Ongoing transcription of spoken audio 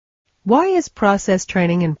Why is process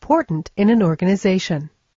training important in an organization?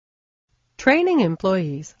 Training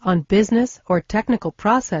employees on business or technical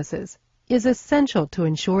processes is essential to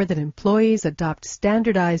ensure that employees adopt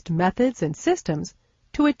standardized methods and systems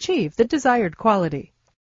to achieve the desired quality.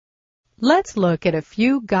 Let's look at a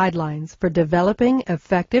few guidelines for developing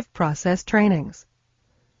effective process trainings.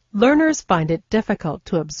 Learners find it difficult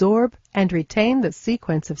to absorb and retain the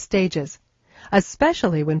sequence of stages,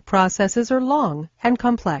 especially when processes are long and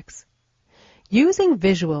complex. Using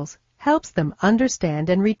visuals helps them understand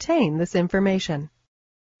and retain this information.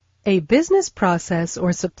 A business process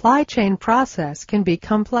or supply chain process can be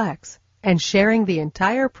complex, and sharing the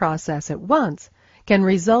entire process at once can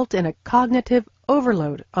result in a cognitive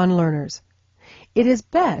overload on learners. It is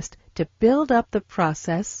best to build up the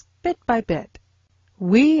process bit by bit.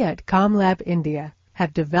 We at ComLab India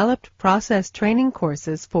have developed process training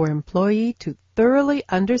courses for employees to thoroughly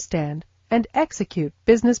understand and execute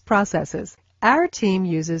business processes. Our team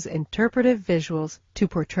uses interpretive visuals to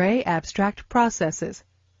portray abstract processes.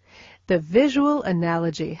 The visual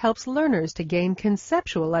analogy helps learners to gain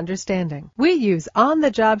conceptual understanding. We use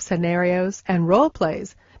on-the-job scenarios and role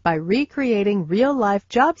plays by recreating real-life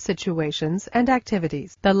job situations and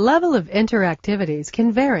activities. The level of interactivities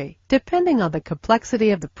can vary depending on the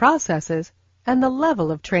complexity of the processes and the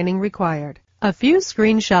level of training required. A few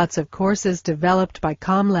screenshots of courses developed by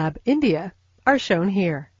ComLab India are shown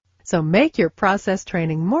here. So make your process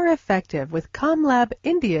training more effective with ComLab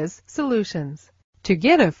India's solutions. To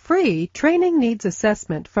get a free training needs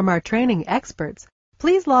assessment from our training experts,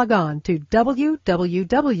 please log on to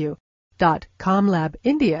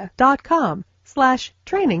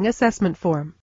www.comlabindia.com/training assessment form.